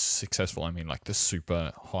by successful I mean like the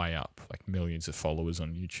super high up, like millions of followers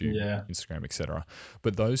on YouTube, Instagram, etc.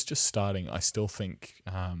 But those just starting, I still think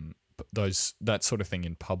that sort of thing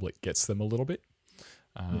in public gets them a little bit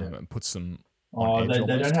and puts them on edge.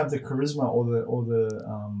 They don't have the charisma or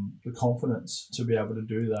the confidence to be able to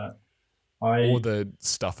do that. Or the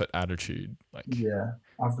stuff at attitude. Like,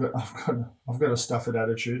 I've got a stuff at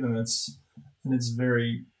attitude, and it's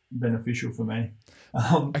very beneficial for me.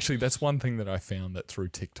 Actually, that's one thing that I found that through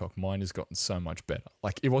TikTok, mine has gotten so much better.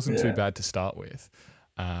 Like, it wasn't too bad to start with,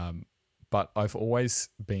 but I've always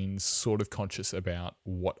been sort of conscious about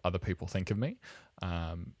what other people think of me,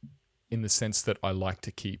 in the sense that I like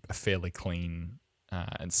to keep a fairly clean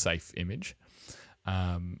and safe image.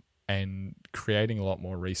 And creating a lot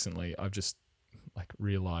more recently, I've just like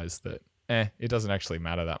realized that it doesn't actually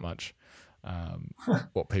matter that much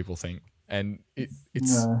what people think. And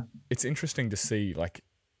it's interesting to see like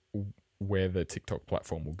where the TikTok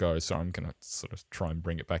platform will go. So I'm going to sort of try and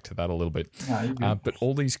bring it back to that a little bit. But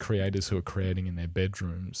all these creators who are creating in their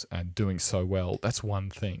bedrooms and doing so well, that's one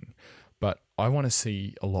thing. But I want to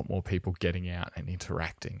see a lot more people getting out and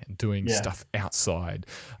interacting and doing stuff outside.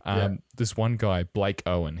 There's one guy, Blake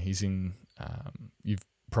Owen. He's in, you've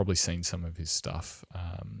probably seen some of his stuff.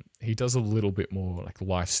 He does a little bit more like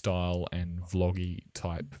lifestyle and vloggy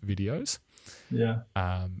type videos.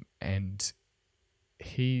 And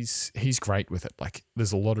he's great with it. Like,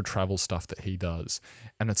 there's a lot of travel stuff that he does,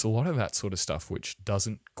 and it's a lot of that sort of stuff which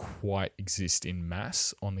doesn't quite exist in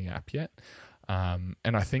mass on the app yet.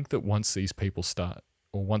 And I think that once these people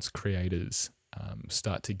once creators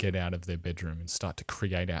start to get out of their bedroom and start to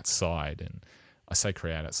create outside, and I say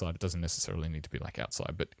create outside, it doesn't necessarily need to be like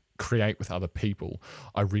outside, but create with other people,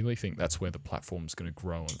 I really think that's where the platform's going to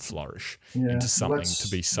grow and flourish into something to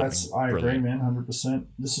be something I brilliant. agree, man, 100%.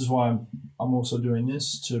 This is why I'm also doing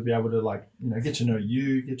this, to be able to like, get to know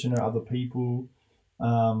you, get to know other people.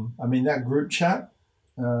 I mean, that group chat,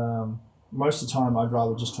 most of the time I'd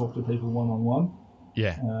rather just talk to people one-on-one.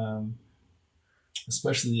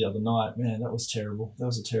 especially the other night, man, that was terrible. That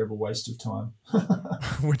was a terrible waste of time.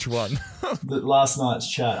 Which one? The last night's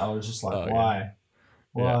chat, I was just like, Oh, why?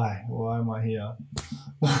 Yeah. Why am I here?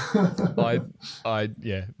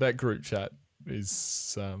 That group chat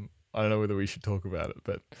is I don't know whether we should talk about it,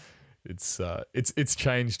 but it's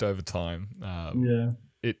changed over time.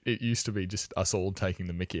 It used to be just us all taking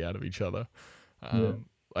the mickey out of each other.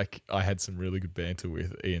 Like I had some really good banter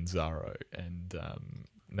with E001 and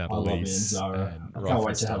I love E001. I can't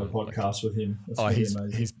wait to have a podcast with him. That's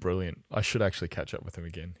amazing. He's brilliant. I should actually catch up with him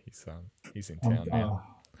again. He's in town now.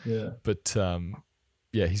 Yeah. But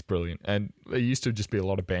he's brilliant. And there used to just be a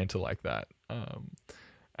lot of banter like that.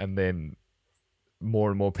 And then more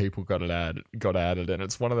and more people got added, and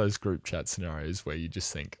it's one of those group chat scenarios where you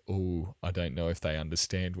just think, oh, I don't know if they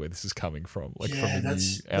understand where this is coming from, from a new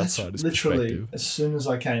outsider's perspective. As soon as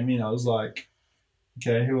I came in, I was like,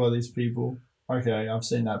 okay, who are these people? Okay, I've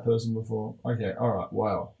seen that person before. Okay, all right,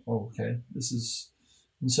 wow. Oh, okay, this is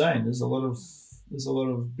insane. There's a lot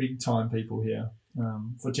of big time people here,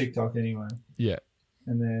 for TikTok anyway. Yeah.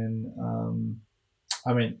 And then,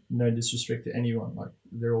 I mean, no disrespect to anyone. Like,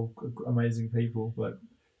 they're all amazing people. But,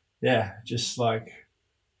 yeah, just like,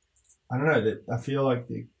 I don't know. That I feel like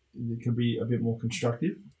it could be a bit more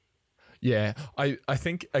constructive. Yeah, I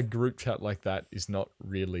think a group chat like that is not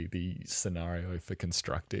really the scenario for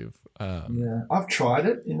constructive. I've tried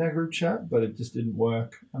it in that group chat, but it just didn't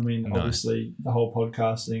work. I mean, obviously, the whole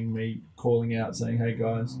podcast thing, me calling out, saying, hey,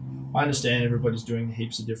 guys, I understand everybody's doing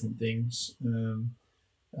heaps of different things.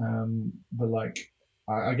 But like,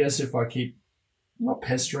 I guess if I keep not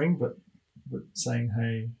pestering, but saying,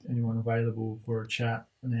 hey, anyone available for a chat,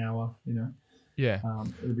 an hour,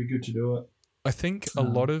 it'd be good to do it. I think a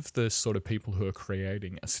lot of the sort of people who are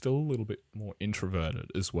creating are still a little bit more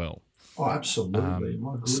introverted as well. Oh, absolutely.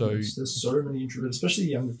 My goodness. There's so many introverts, especially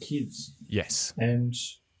younger kids. Yes. And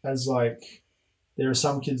as like, there are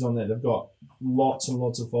some kids on there that've got lots and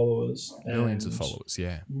lots of followers. Millions of followers,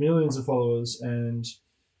 yeah. Millions of followers. And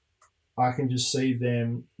I can just see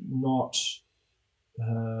them not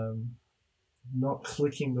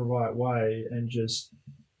clicking the right way and just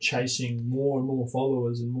chasing more and more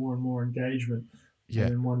followers and more engagement. Yeah.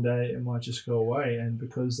 And then one day it might just go away. And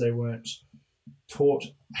because they weren't taught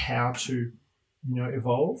how to,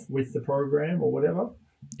 evolve with the program or whatever,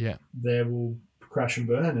 they will crash and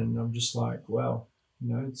burn. And I'm just like, well,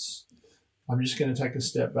 I'm just going to take a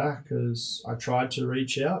step back because I tried to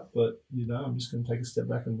reach out, but, I'm just going to take a step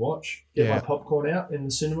back and watch. Get my popcorn out in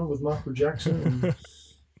the cinema with Michael Jackson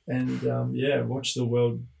and watch the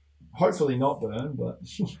world hopefully not burn, but...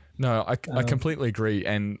 No, I completely agree,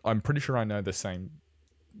 and I'm pretty sure I know the same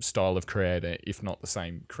style of creator, if not the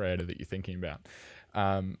same creator that you're thinking about.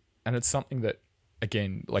 And it's something that,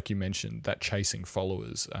 again, like you mentioned, that chasing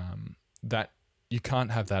followers, that you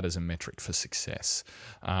can't have that as a metric for success.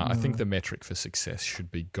 I think the metric for success should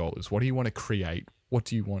be goals. What do you want to create? What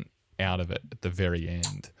do you want out of it at the very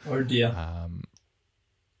end? Oh, dear.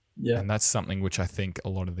 And that's something which I think a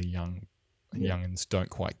lot of the youngins don't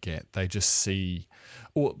quite get. They just see,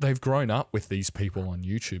 or they've grown up with these people on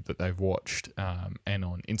YouTube that they've watched, and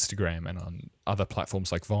on Instagram and on other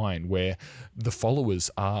platforms like Vine, where the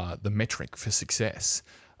followers are the metric for success.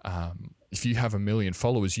 If you have 1 million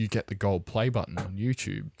followers, you get the gold play button on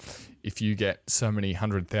YouTube. If you get so many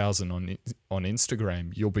 100,000 on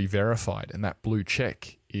Instagram, you'll be verified, and that blue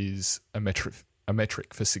check is a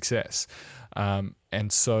metric for success. And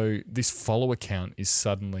so this follower count is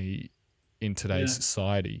suddenly, in today's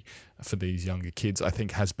society, for these younger kids, I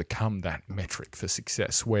think has become that metric for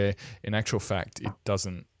success, where in actual fact it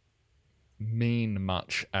doesn't mean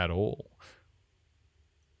much at all.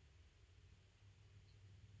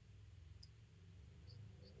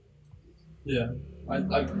 Yeah, I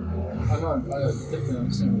definitely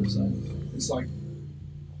understand what you're saying. It's like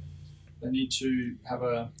they need to have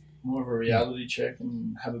more of a reality check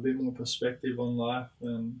and have a bit more perspective on life.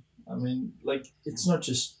 And I mean, like, it's not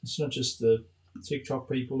just the TikTok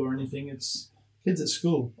people or anything. It's kids at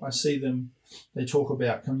school. I see them. They talk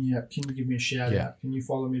about, can you give me a shout out? Can you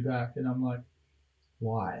follow me back? And I'm like,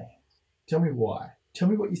 why? Tell me why. Tell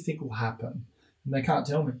me what you think will happen. And they can't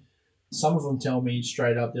tell me. Some of them tell me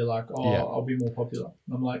straight up, they're like, I'll be more popular.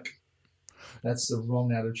 And I'm like, that's the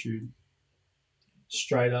wrong attitude.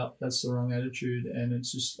 Straight up, that's the wrong attitude. And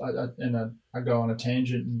it's just, I go on a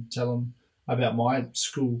tangent and tell them about my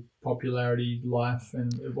school popularity life,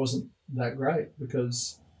 and it wasn't that great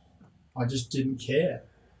because I just didn't care.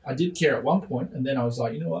 I did care at one point, and then I was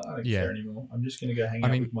like, you know what? I don't care anymore. I'm just going to go hang out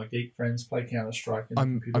with my geek friends, play Counter-Strike.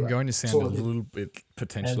 I'm going to sound a little bit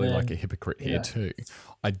potentially like a hypocrite here too.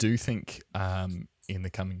 I do think in the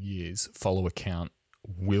coming years, follower count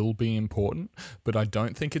will be important, but I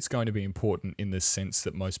don't think it's going to be important in the sense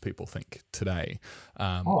that most people think today.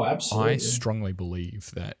 Absolutely. I strongly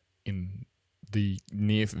believe that in the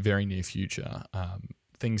very near future,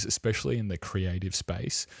 things, especially in the creative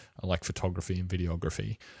space, like photography and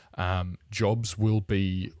videography, jobs will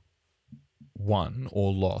be won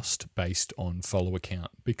or lost based on follower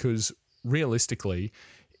count, because realistically,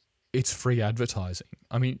 it's free advertising.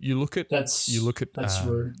 I mean, you look at that's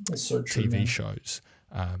true. That's so true. TV man. shows,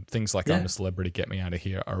 things like I'm a Celebrity, Get Me Out of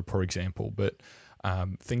Here are a poor example, but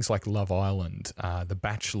things like Love Island, The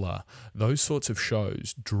Bachelor, those sorts of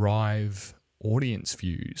shows drive audience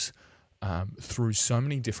views through so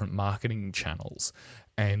many different marketing channels.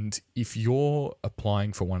 And if you're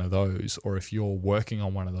applying for one of those, or if you're working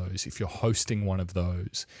on one of those, if you're hosting one of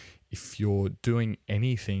those, if you're doing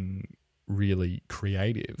anything really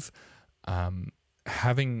creative,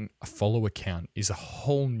 having a follower count is a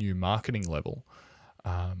whole new marketing level.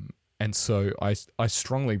 And so I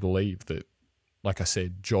strongly believe that, like I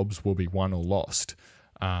said, jobs will be won or lost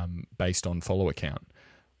based on follower count.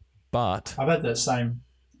 But I've had that same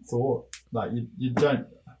thought. Like you don't.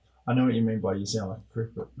 I know what you mean by you sound like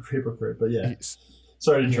a hypocrite, but yeah.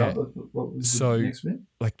 Sorry to interrupt. What was the next bit?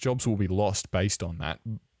 Like, jobs will be lost based on that,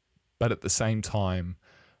 but at the same time,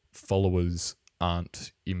 followers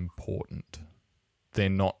aren't important. They're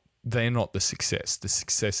not the success. The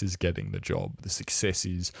success is getting the job. The success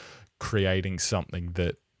is creating something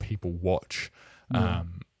that people watch.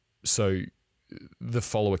 So the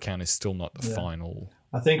follower count is still not the final.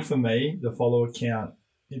 I think for me, the follower count,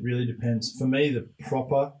 it really depends. For me, the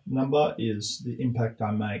proper number is the impact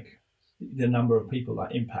I make, the number of people I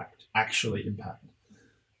actually impact.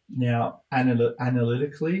 Now,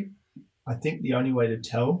 analytically, I think the only way to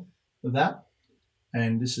tell that,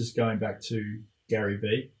 and this is going back to Gary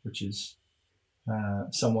Vee, which is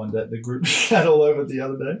someone that the group had all over the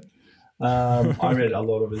other day. I read a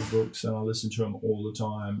lot of his books and I listen to him all the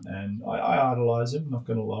time, and I idolize him, not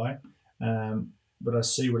going to lie. But I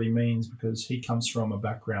see what he means, because he comes from a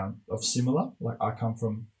background of similar. Like, I come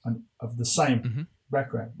from of the same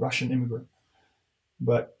background, Russian immigrant.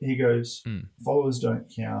 But he goes, followers don't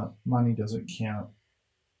count, money doesn't count,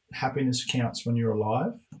 happiness counts when you're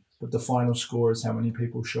alive, but the final score is how many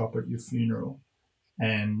people show up at your funeral.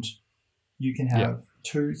 And you can have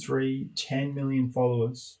 2, 3, 10 million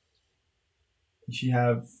followers. If you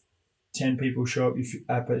have 10 people show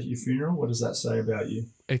up at your funeral, what does that say about you?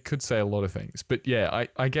 It could say a lot of things, but yeah,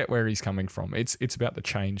 I get where he's coming from. It's about the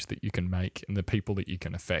change that you can make and the people that you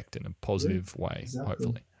can affect in a positive way, exactly.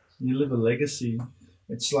 Hopefully. You live a legacy.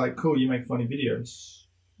 It's like, cool, you make funny videos.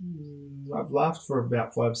 I've laughed for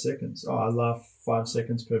about 5 seconds. I laugh 5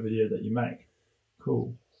 seconds per video that you make.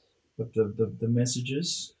 Cool. But the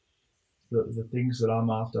messages, the things that I'm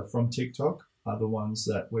after from TikTok are the ones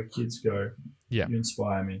where kids go, you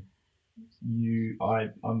inspire me.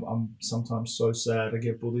 I'm sometimes so sad. I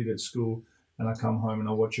get bullied at school and I come home and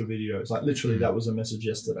I watch your videos. Like, literally, that was a message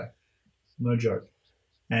yesterday. No joke.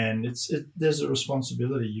 And there's a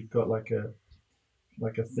responsibility. You've got like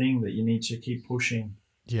a thing that you need to keep pushing.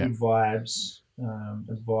 Good vibes,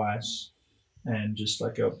 advice, and just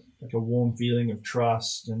like a warm feeling of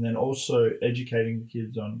trust, and then also educating the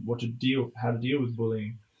kids on how to deal with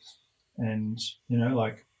bullying. And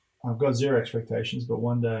like, I've got zero expectations, but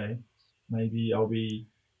one day maybe I'll be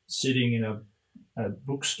sitting in a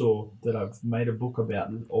bookstore that I've made a book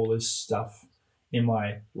about all this stuff in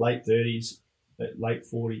my late 30s, late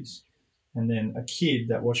 40s. And then a kid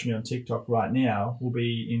that watched me on TikTok right now will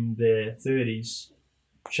be in their 30s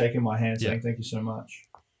shaking my hand saying, thank you so much.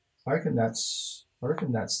 I reckon that's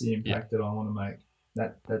the impact that I want to make.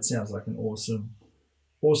 That sounds like an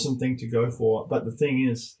awesome thing to go for. But the thing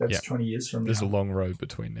is, that's 20 years from now. There's a long road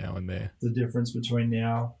between now and there. The difference between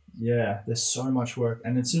now, there's so much work,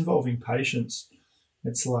 and it's involving patience.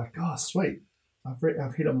 It's like, oh, sweet,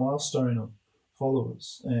 I've hit a milestone of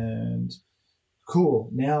followers, and cool,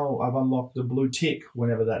 now I've unlocked the blue tick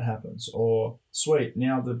whenever that happens. Or sweet,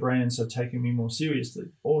 now the brands are taking me more seriously.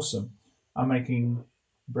 Awesome. I'm making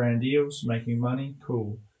brand deals, making money.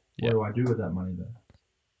 Cool. What do I do with that money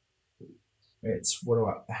though? It's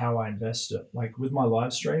how I invest it. Like with my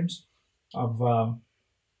live streams,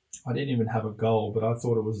 I didn't even have a goal, but I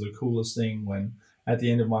thought it was the coolest thing when at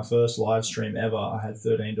the end of my first live stream ever, I had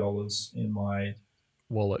 $13 in my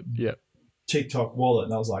wallet. TikTok wallet.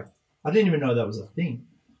 And I was like, I didn't even know that was a thing.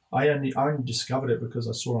 I only discovered it because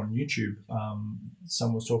I saw on YouTube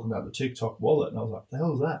someone was talking about the TikTok wallet, and I was like, the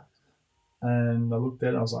hell is that? And I looked at it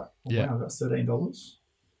and I was like, wow, I got $13.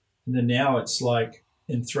 And then now it's like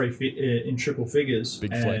in triple figures.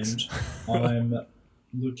 Big flex. And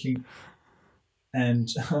looking and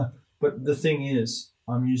but the thing is,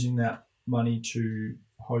 I'm using that money to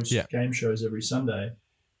host game shows every Sunday,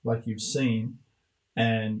 like you've seen,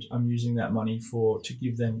 and I'm using that money to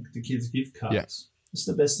give them the kids gift cards. Yeah. It's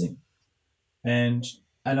the best thing, and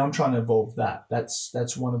I'm trying to evolve that.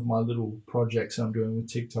 That's one of my little projects I'm doing with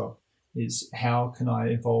TikTok. Is how can I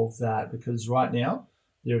evolve that? Because right now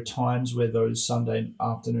there are times where those Sunday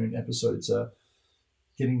afternoon episodes are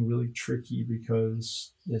getting really tricky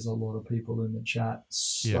because there's a lot of people in the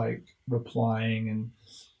chats like replying, and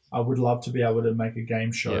I would love to be able to make a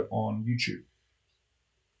game show on YouTube.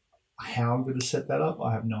 How I'm going to set that up,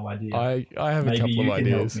 I have no idea. I have a couple of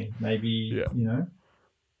ideas. Maybe you can help me. Maybe,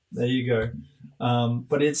 there you go.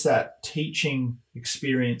 But it's that teaching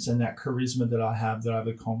experience and that charisma that I have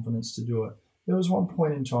the confidence to do it. There was one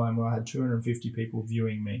point in time where I had 250 people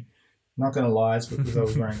viewing me. I'm not going to lie, it's because I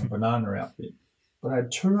was wearing a banana outfit. But I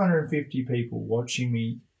had 250 people watching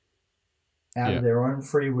me out of their own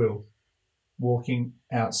free will, walking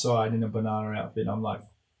outside in a banana outfit. I'm like,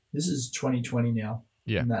 this is 2020 now.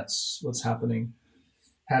 Yeah. And that's what's happening.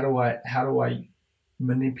 How do I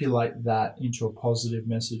manipulate that into a positive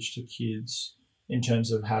message to kids in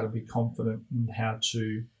terms of how to be confident and how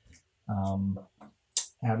to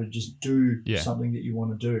just do something that you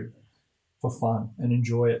want to do for fun and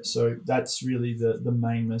enjoy it. So that's really the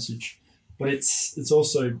main message. But it's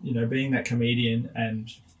also, being that comedian and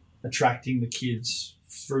attracting the kids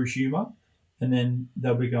through humor, and then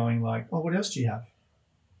they'll be going like, oh, what else do you have?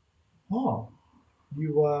 Oh,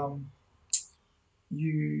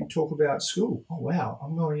 you talk about school. Oh, wow,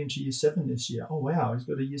 I'm going into year 7 this year. Oh, wow, he's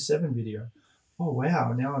got a year 7 video. Oh,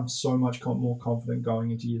 wow, now I'm so much more confident going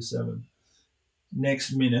into year 7.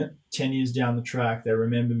 Next minute, 10 years down the track, they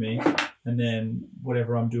remember me. And then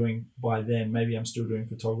whatever I'm doing by then, maybe I'm still doing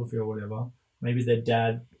photography or whatever. Maybe their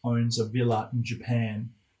dad owns a villa in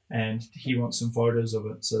Japan and he wants some photos of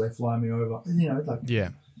it. So they fly me over.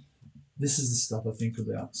 This is the stuff I think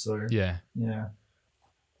about. So, yeah.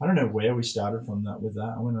 I don't know where we started from with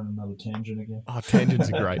that. I went on another tangent again. Oh,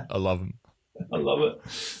 tangents are great. I love them. I love it.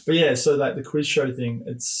 But yeah, so like the quiz show thing,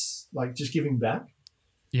 it's like just giving back.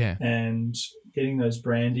 Yeah. And getting those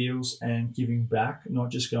brand deals and giving back, not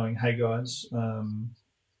just going, hey guys,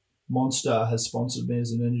 Monster has sponsored me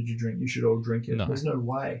as an energy drink. You should all drink it. No. There's no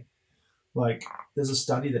way. Like, there's a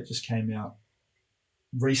study that just came out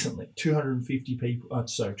recently.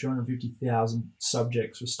 250,000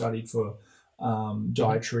 subjects were studied for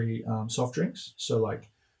dietary soft drinks. So like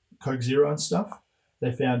Coke Zero and stuff.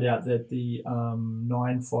 They found out that the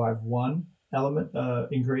 951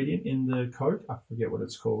 ingredient in the Coke, I forget what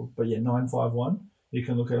it's called, but 951, you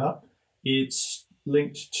can look it up. It's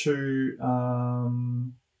linked to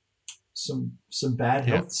some bad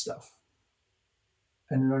health stuff.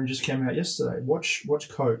 And it only just came out yesterday. Watch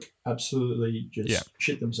Coke absolutely just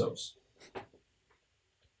shit themselves.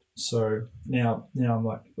 So now I'm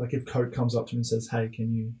like if Coke comes up to me and says, hey,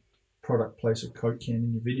 can you product place a Coke can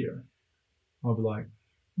in your video? I'll be like,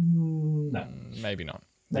 no. Maybe not.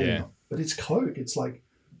 Maybe not. But it's Coke. It's like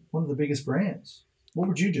one of the biggest brands. What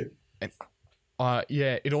would you do?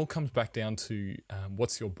 It all comes back down to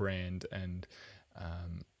what's your brand and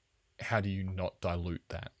how do you not dilute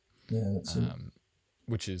that? Yeah, that's it.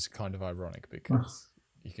 Which is kind of ironic because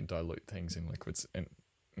you can dilute things in liquids. And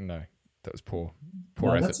no, that was poor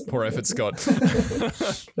effort, Scott.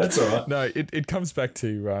 That's all right. No, it comes back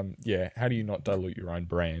to how do you not dilute your own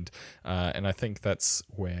brand? And I think that's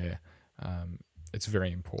where it's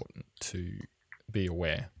very important to be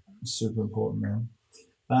aware. Super important, man.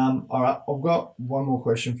 All right, I've got one more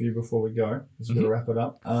question for you before we go. We've got to wrap it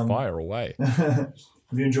up. Fire away. Have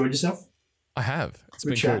you enjoyed yourself? I have. It's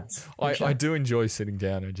been good. I do enjoy sitting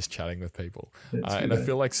down and just chatting with people. And I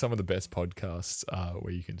feel like some of the best podcasts are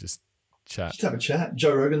where you can just chat. Just have a chat.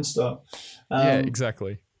 Joe Rogan style. Yeah,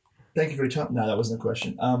 exactly. Thank you for your time. No, that wasn't a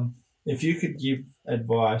question. If you could give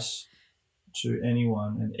advice to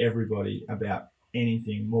anyone and everybody about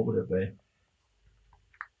anything, what would it be?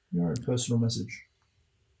 Your own personal message.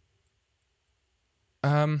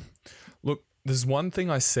 Look, there's one thing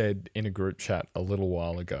I said in a group chat a little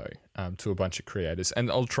while ago to a bunch of creators,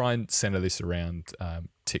 and I'll try and center this around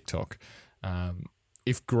TikTok.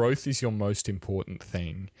 If growth is your most important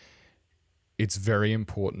thing, it's very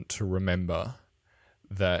important to remember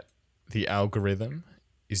that the algorithm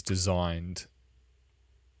is designed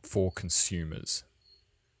for consumers,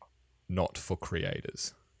 not for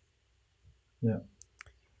creators. Yeah.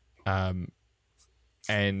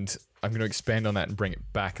 And I'm going to expand on that and bring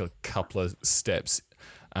it back a couple of steps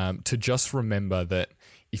to just remember that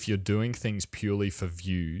if you're doing things purely for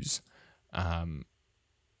views,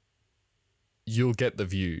 you'll get the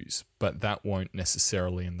views, but that won't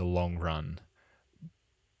necessarily in the long run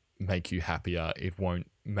make you happier. It won't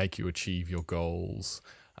make you achieve your goals.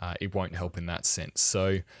 It won't help in that sense.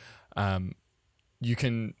 So you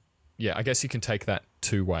can, I guess you can take that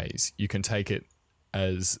two ways. You can take it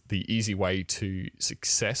as the easy way to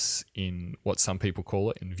success in what some people call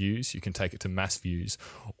it in views. You can take it to mass views,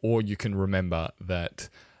 or you can remember that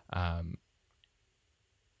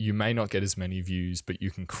you may not get as many views, but you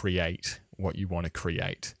can create what you want to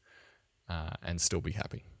create and still be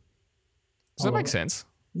happy. Does that make sense?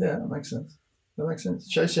 Yeah, that makes sense. That makes sense.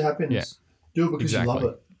 Chase your happiness. Yeah. Do it because you love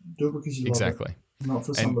it. Do it because you love it. Not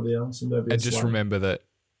for somebody else. And just remember that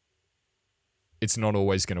it's not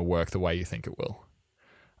always going to work the way you think it will.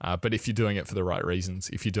 But if you're doing it for the right reasons,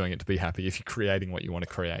 if you're doing it to be happy, if you're creating what you want to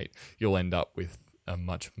create, you'll end up with a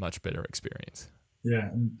much, much better experience. Yeah,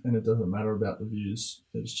 and it doesn't matter about the views.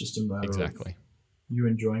 It's just a matter of you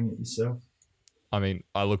enjoying it yourself. I mean,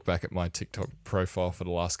 I look back at my TikTok profile for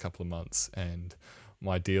the last couple of months, and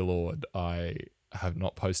my dear Lord, I have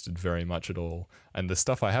not posted very much at all. And the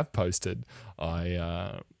stuff I have posted,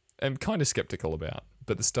 I am kind of skeptical about.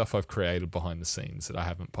 But the stuff I've created behind the scenes that I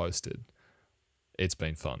haven't posted, it's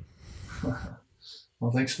been fun.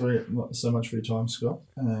 Well, thanks so much for your time, Scott.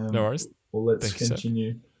 No worries. Well, let's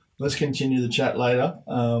continue. Let's continue the chat later,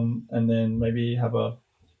 and then maybe have a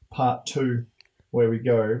part 2 where we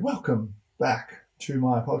go, welcome back to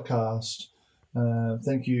my podcast.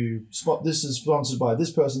 Thank you. This is sponsored by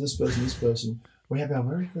this person, this person, this person. We have our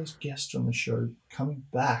very first guest on the show coming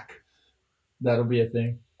back. That'll be a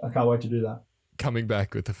thing. I can't wait to do that. Coming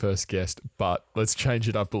back with the first guest, but let's change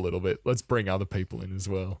it up a little bit. Let's bring other people in as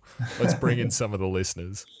well. Let's bring in some of the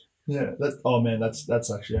listeners. Yeah.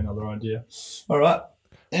 That's actually another idea. All right.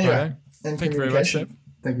 Anyway, and thank you very much, Seb.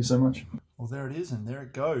 Thank you so much. Well, there it is, and there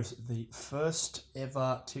it goes. The first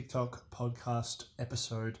ever TikTok podcast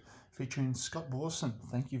episode featuring Scott Borson.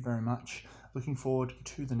 Thank you very much. Looking forward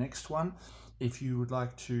to the next one. If you would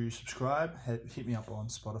like to subscribe, hit me up on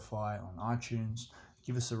Spotify, on iTunes.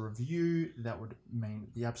 Give us a review. That would mean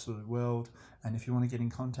the absolute world. And if you want to get in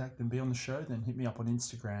contact and be on the show, then hit me up on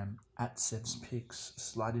Instagram @SebsPics.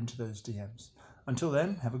 Slide into those DMs. Until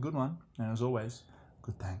then, have a good one. And as always,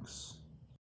 good thanks.